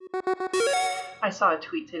I saw a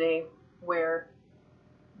tweet today where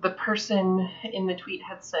the person in the tweet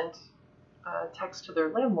had sent a text to their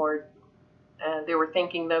landlord. They were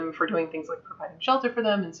thanking them for doing things like providing shelter for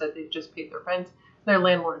them and said they'd just paid their rent. Their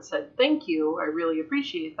landlord said, "Thank you, I really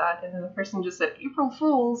appreciate that." And then the person just said, "April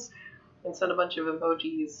Fools," and sent a bunch of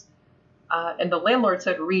emojis. And the landlord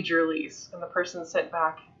said, "Read your lease." And the person sent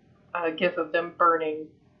back a gif of them burning,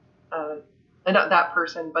 not that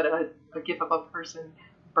person, but a gif of a person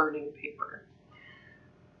burning paper.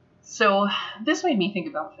 So this made me think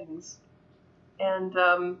about things.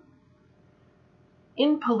 And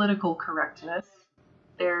in political correctness,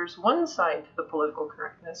 there's one side to the political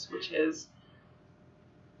correctness, which is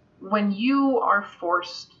when you are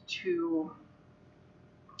forced to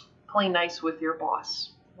play nice with your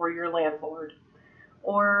boss or your landlord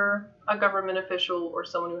or a government official or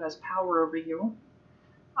someone who has power over you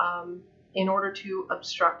in order to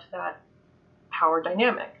obstruct that power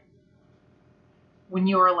dynamic. When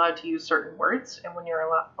you are allowed to use certain words and when you're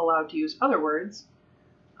allowed to use other words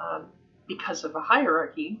because of a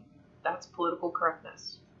hierarchy, that's political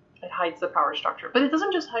correctness. It hides the power structure. But it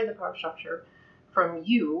doesn't just hide the power structure from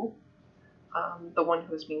you, the one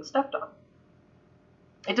who is being stepped on.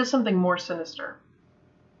 It does something more sinister.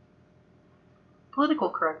 Political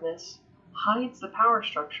correctness hides the power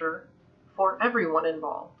structure for everyone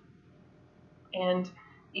involved. And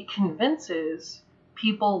it convinces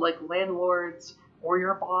people like landlords or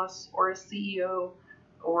your boss or a CEO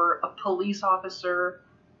or a police officer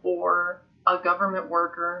or a government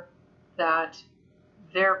worker that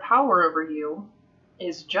their power over you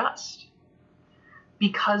is just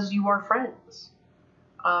because you are friends,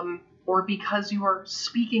 or because you are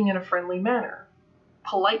speaking in a friendly manner.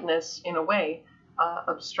 Politeness, in a way,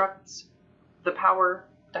 obstructs the power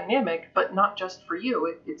dynamic, but not just for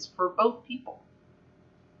you, it's for both people.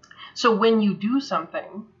 So when you do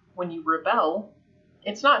something, when you rebel,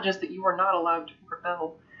 it's not just that you are not allowed to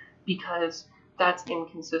rebel because that's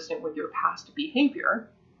inconsistent with your past behavior,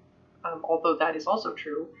 although that is also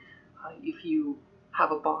true. If you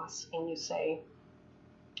have a boss and you say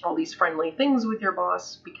all these friendly things with your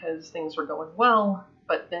boss because things are going well,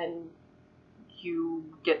 but then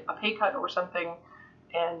you get a pay cut or something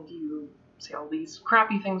and you say all these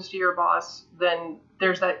crappy things to your boss, then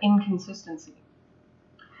there's that inconsistency.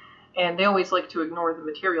 And they always like to ignore the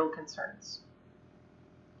material concerns.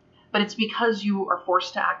 But it's because you are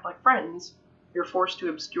forced to act like friends, you're forced to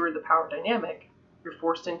obscure the power dynamic, you're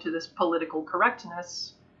forced into this political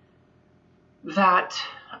correctness, that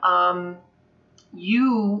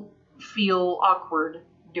you feel awkward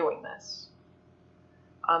doing this.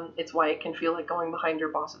 It's why it can feel like going behind your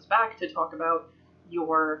boss's back to talk about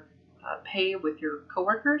your pay with your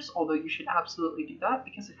coworkers, although you should absolutely do that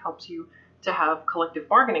because it helps you to have collective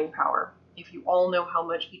bargaining power if you all know how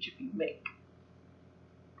much each of you make.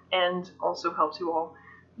 And also helps you all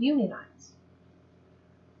unionize.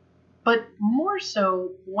 But more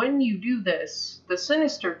so, when you do this, the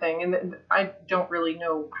sinister thing, and I don't really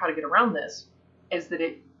know how to get around this, is that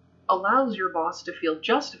it allows your boss to feel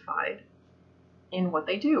justified in what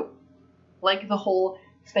they do. Like the whole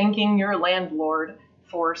thanking your landlord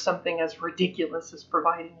for something as ridiculous as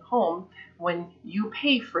providing a home when you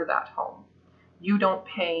pay for that home. You don't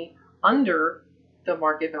pay under the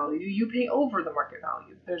market value, you pay over the market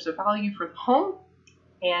value. There's a value for the home,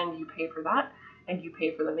 and you pay for that, and you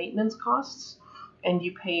pay for the maintenance costs, and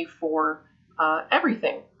you pay for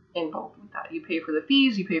everything involved with that. You pay for the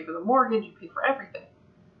fees, you pay for the mortgage, you pay for everything.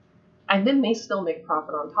 And then they still make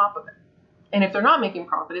profit on top of it. And if they're not making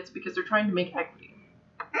profit, it's because they're trying to make equity.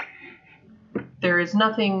 There is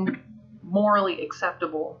nothing morally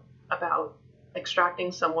acceptable about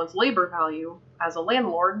extracting someone's labor value as a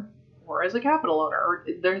landlord or as a capital owner, or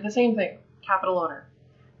they're the same thing, capital owner.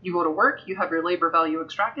 You go to work, you have your labor value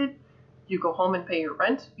extracted, you go home and pay your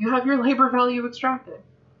rent, you have your labor value extracted.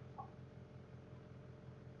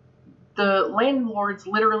 The landlords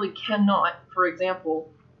literally cannot, for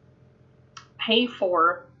example, pay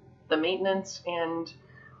for the maintenance and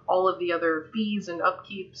all of the other fees and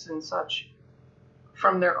upkeeps and such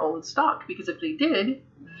from their own stock, because if they did,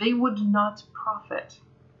 they would not profit.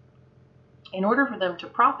 In order for them to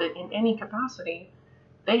profit in any capacity,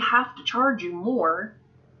 they have to charge you more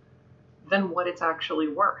than what it's actually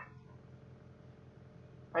worth.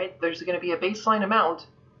 Right? There's going to be a baseline amount,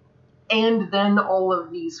 and then all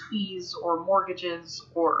of these fees or mortgages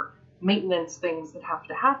or maintenance things that have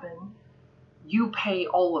to happen, you pay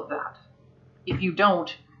all of that. If you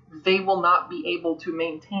don't, they will not be able to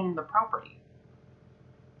maintain the property.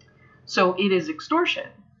 So it is extortion.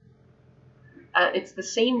 It's the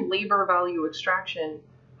same labor value extraction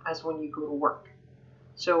as when you go to work.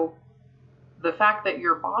 So the fact that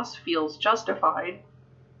your boss feels justified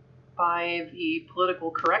by the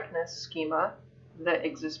political correctness schema that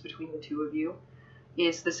exists between the two of you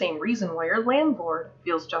is the same reason why your landlord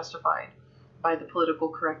feels justified by the political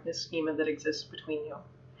correctness schema that exists between you.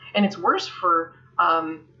 And it's worse for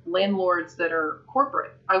landlords that are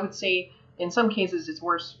corporate. I would say in some cases it's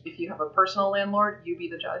worse if you have a personal landlord, you be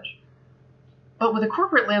the judge. But with a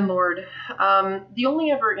corporate landlord, the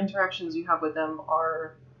only ever interactions you have with them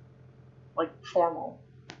are like formal.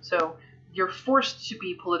 So you're forced to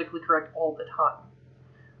be politically correct all the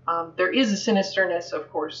time. There is a sinisterness, of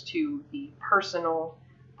course, to the personal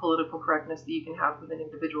political correctness that you can have with an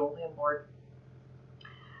individual landlord.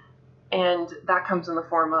 And that comes in the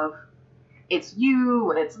form of it's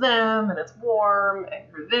you and it's them and it's warm and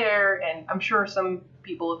you're there. And I'm sure some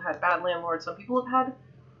people have had bad landlords. Some people have had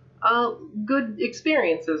good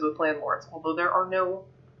experiences with landlords, although there are no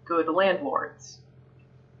good landlords.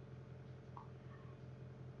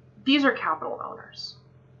 These are capital owners.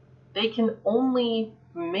 They can only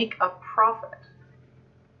make a profit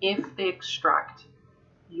if they extract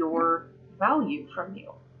your value from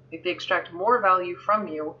you. If they extract more value from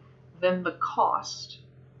you than the cost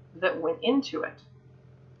that went into it.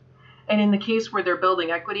 And in the case where they're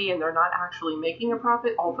building equity and they're not actually making a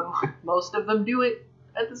profit, although most of them do it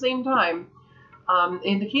at the same time,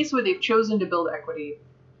 in the case where they've chosen to build equity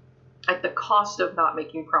at the cost of not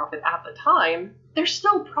making profit at the time, they're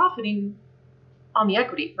still profiting on the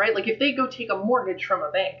equity, right? Like if they go take a mortgage from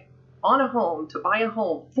a bank on a home to buy a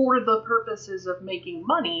home for the purposes of making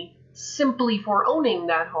money, simply for owning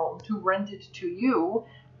that home to rent it to you,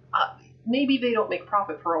 maybe they don't make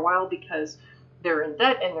profit for a while because they're in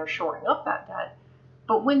debt and they're shoring up that debt.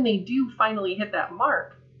 But when they do finally hit that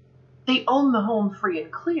mark, they own the home free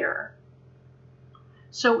and clear.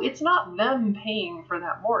 So it's not them paying for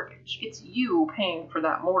that mortgage. It's you paying for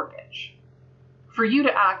that mortgage. For you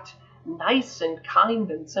to act nice and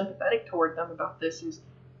kind and sympathetic toward them about this is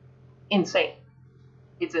insane.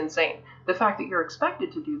 It's insane. The fact that you're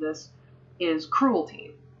expected to do this is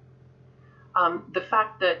cruelty. The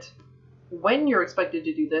fact that when you're expected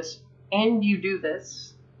to do this and you do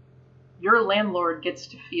this, your landlord gets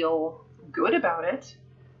to feel good about it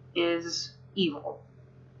is evil.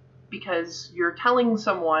 Because you're telling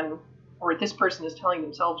someone, or this person is telling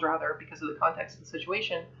themselves rather, because of the context of the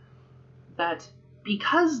situation, that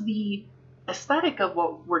because the aesthetic of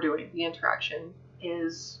what we're doing, the interaction,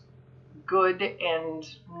 is good and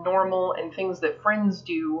normal and things that friends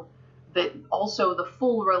do, that also the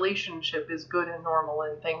full relationship is good and normal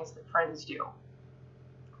and things that friends do.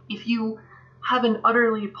 If you have an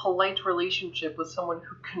utterly polite relationship with someone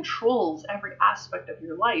who controls every aspect of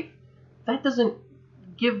your life, that doesn't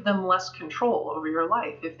give them less control over your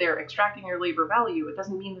life. If they're extracting your labor value, it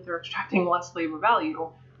doesn't mean that they're extracting less labor value.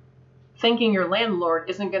 Thanking your landlord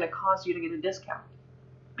isn't going to cause you to get a discount.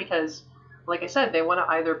 Because, like I said, they want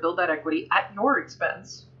to either build that equity at your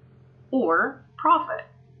expense or profit,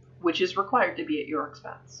 which is required to be at your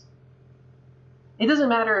expense. It doesn't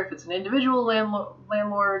matter if it's an individual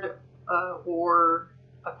landlord or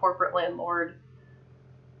a corporate landlord.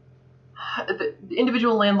 The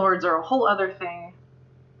individual landlords are a whole other thing.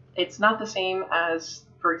 It's not the same as,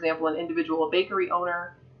 for example, an individual bakery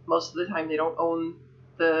owner. Most of the time they don't own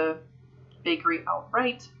the bakery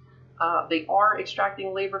outright. They are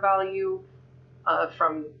extracting labor value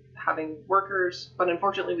from having workers, but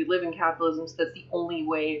unfortunately we live in capitalism, so that's the only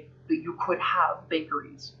way that you could have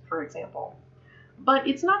bakeries, for example. But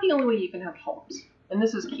it's not the only way you can have homes, and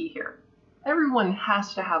this is key here. Everyone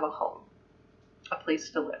has to have a home, a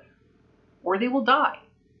place to live, or they will die,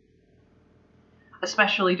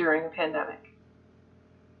 especially during a pandemic.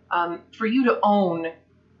 For you to own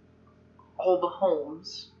all the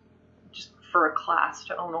homes, just for a class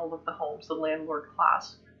to own all of the homes, the landlord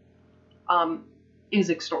class, is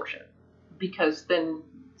extortion, because then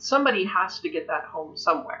somebody has to get that home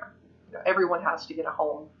somewhere. You know, everyone has to get a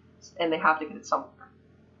home, and they have to get it somewhere.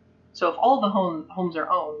 So if all the homes are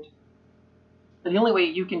owned, then the only way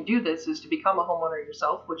you can do this is to become a homeowner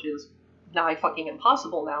yourself, which is nigh fucking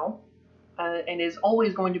impossible now, and is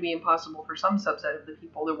always going to be impossible for some subset of the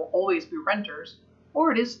people. There will always be renters,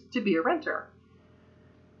 or it is to be a renter.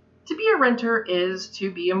 To be a renter is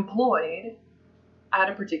to be employed at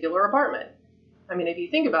a particular apartment. I mean, if you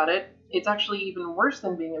think about it, it's actually even worse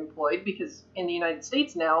than being employed, because in the United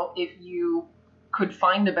States now, if you could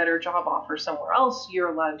find a better job offer somewhere else, you're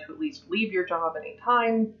allowed to at least leave your job any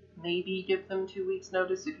time, maybe give them 2 weeks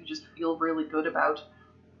notice if you just feel really good about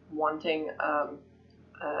wanting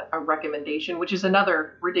a recommendation, which is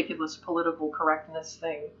another ridiculous political correctness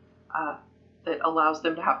thing. that allows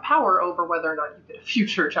them to have power over whether or not you get a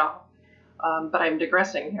future job. But I'm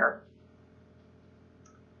digressing here.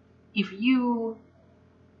 If you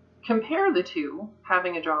compare the two,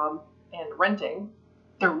 having a job and renting,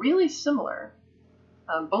 they're really similar.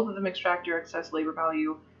 Both of them extract your excess labor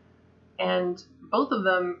value, and both of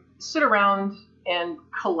them sit around and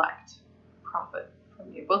collect profit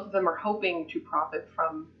from you. Both of them are hoping to profit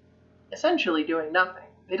from essentially doing nothing.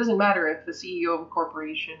 It doesn't matter if the CEO of a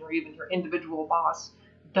corporation or even your individual boss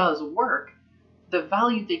does work. The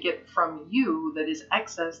value they get from you that is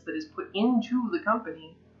excess, that is put into the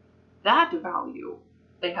company, that value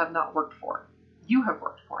they have not worked for. You have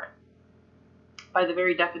worked for it by the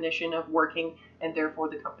very definition of working and therefore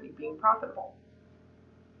the company being profitable.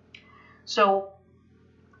 So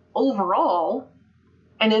overall,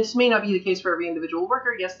 and this may not be the case for every individual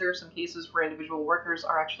worker. Yes, there are some cases where individual workers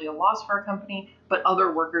are actually a loss for a company, but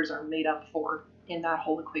other workers are made up for in that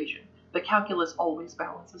whole equation. The calculus always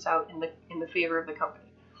balances out in the favor of the company.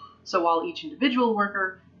 So while each individual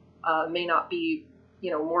worker may not be,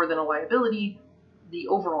 more than a liability, the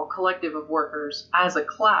overall collective of workers as a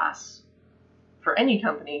class for any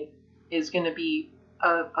company is going to be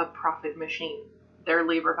a profit machine. Their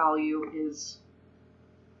labor value is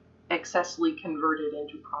excessively converted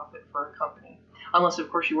into profit for a company. Unless, of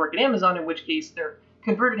course, you work at Amazon, in which case they're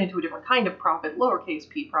converted into a different kind of profit, lowercase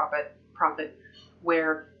p profit,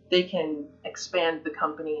 where they can expand the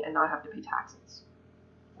company and not have to pay taxes,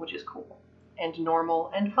 which is cool and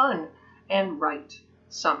normal and fun and right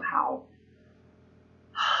somehow.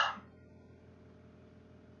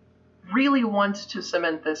 Really want to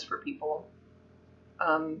cement this for people.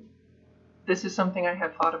 This is something I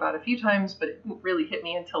have thought about a few times, but it didn't really hit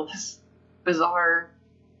me until this bizarre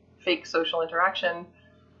fake social interaction.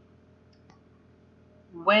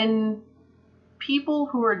 When people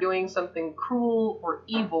who are doing something cruel or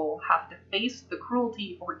evil have to face the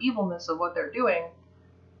cruelty or evilness of what they're doing,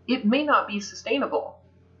 it may not be sustainable.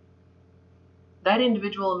 That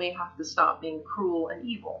individual may have to stop being cruel and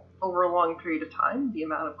evil. Over a long period of time, the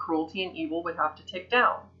amount of cruelty and evil would have to tick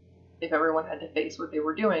down if everyone had to face what they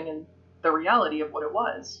were doing and the reality of what it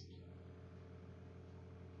was.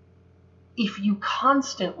 If you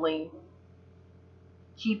constantly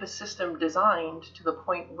keep a system designed to the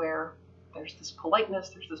point where there's this politeness,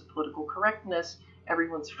 there's this political correctness,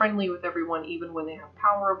 everyone's friendly with everyone even when they have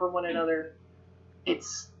power over one another,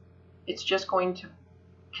 it's just going to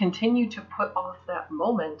continue to put off that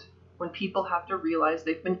moment when people have to realize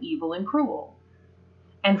they've been evil and cruel.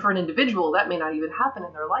 And for an individual, that may not even happen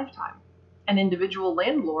in their lifetime. An individual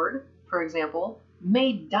landlord, for example,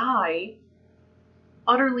 may die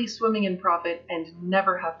utterly swimming in profit and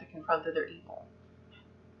never have to confront their evil.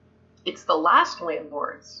 It's the last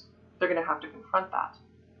landlords they're going to have to confront that.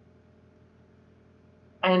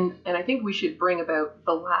 And I think we should bring about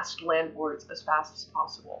the last landlords as fast as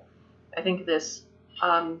possible. I think this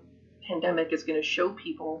pandemic is going to show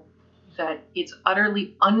people that it's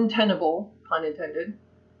utterly untenable, pun intended,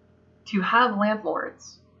 to have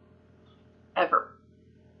landlords ever.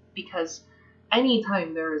 Because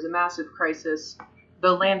anytime there is a massive crisis,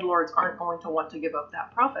 the landlords aren't going to want to give up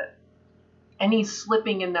that profit. Any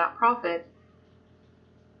slipping in that profit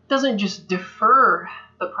doesn't just defer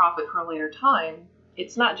the profit for a later time.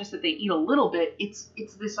 It's not just that they eat a little bit, it's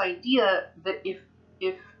this idea that if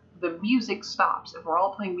the music stops, if we're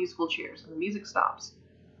all playing musical chairs and the music stops,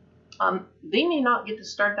 they may not get to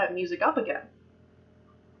start that music up again.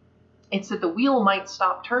 It's that the wheel might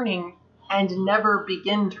stop turning and never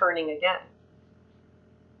begin turning again.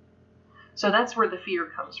 So that's where the fear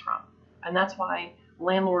comes from. And that's why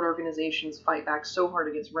landlord organizations fight back so hard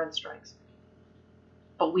against rent strikes.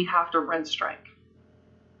 But we have to rent strike.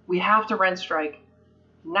 We have to rent strike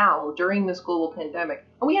now during this global pandemic.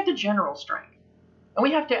 And we have to general strike. And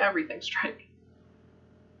we have to everything strike.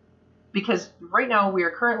 Because right now we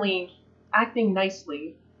are currently acting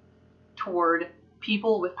nicely toward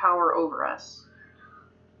people with power over us.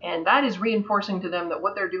 And that is reinforcing to them that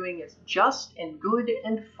what they're doing is just and good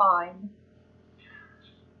and fine.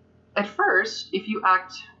 At first, if you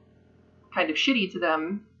act kind of shitty to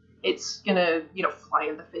them, it's gonna, fly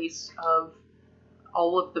in the face of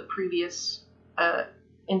all of the previous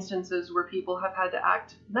instances where people have had to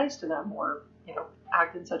act nice to them or,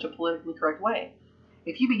 act in such a politically correct way.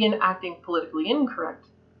 If you begin acting politically incorrect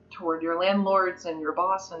toward your landlords and your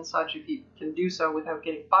boss and such, if you can do so without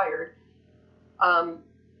getting fired,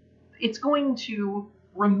 it's going to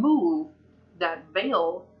remove that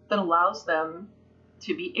veil that allows them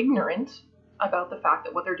to be ignorant about the fact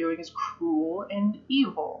that what they're doing is cruel and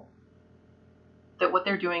evil, that what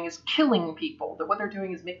they're doing is killing people, that what they're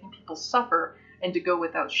doing is making people suffer, and to go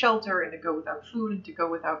without shelter, and to go without food, and to go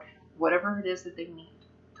without whatever it is that they need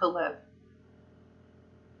to live.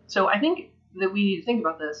 So I think that we need to think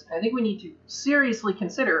about this. I think we need to seriously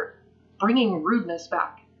consider bringing rudeness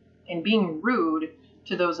back and being rude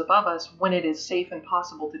to those above us when it is safe and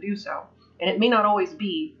possible to do so. And it may not always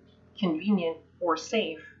be convenient or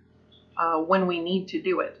safe when we need to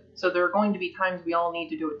do it. So there are going to be times we all need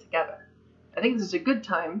to do it together. I think this is a good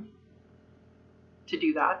time to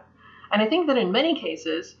do that. And I think that in many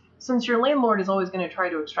cases, since your landlord is always going to try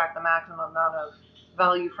to extract the maximum amount of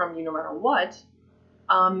value from you no matter what,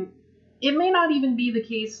 it may not even be the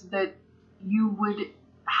case that you would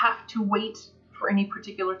have to wait for any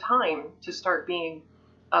particular time to start being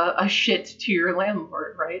a shit to your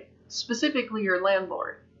landlord, right? Specifically your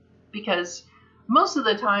landlord. Because most of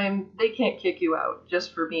the time, they can't kick you out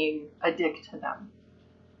just for being a dick to them.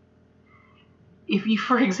 If you,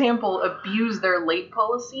 for example, abuse their late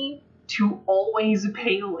policy to always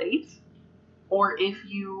pay late, or if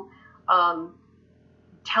you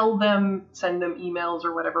tell them, send them emails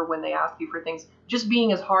or whatever when they ask you for things, just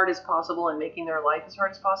being as hard as possible and making their life as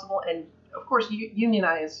hard as possible, and of course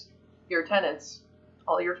unionize your tenants,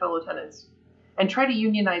 all your fellow tenants, and try to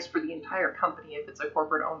unionize for the entire company if it's a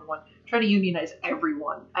corporate-owned one. Try to unionize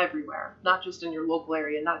everyone, everywhere, not just in your local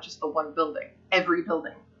area, not just the one building, every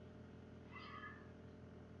building.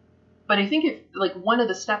 But I think one of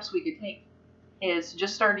the steps we could take is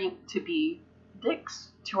just starting to be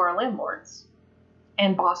dicks to our landlords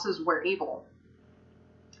and bosses where able.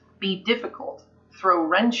 Be difficult, throw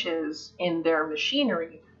wrenches in their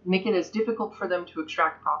machinery, make it as difficult for them to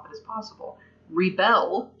extract profit as possible.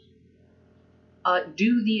 Rebel,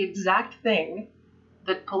 do the exact thing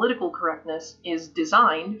that political correctness is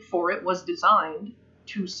designed for. It was designed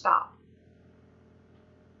to stop.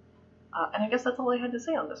 And I guess that's all I had to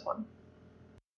say on this one.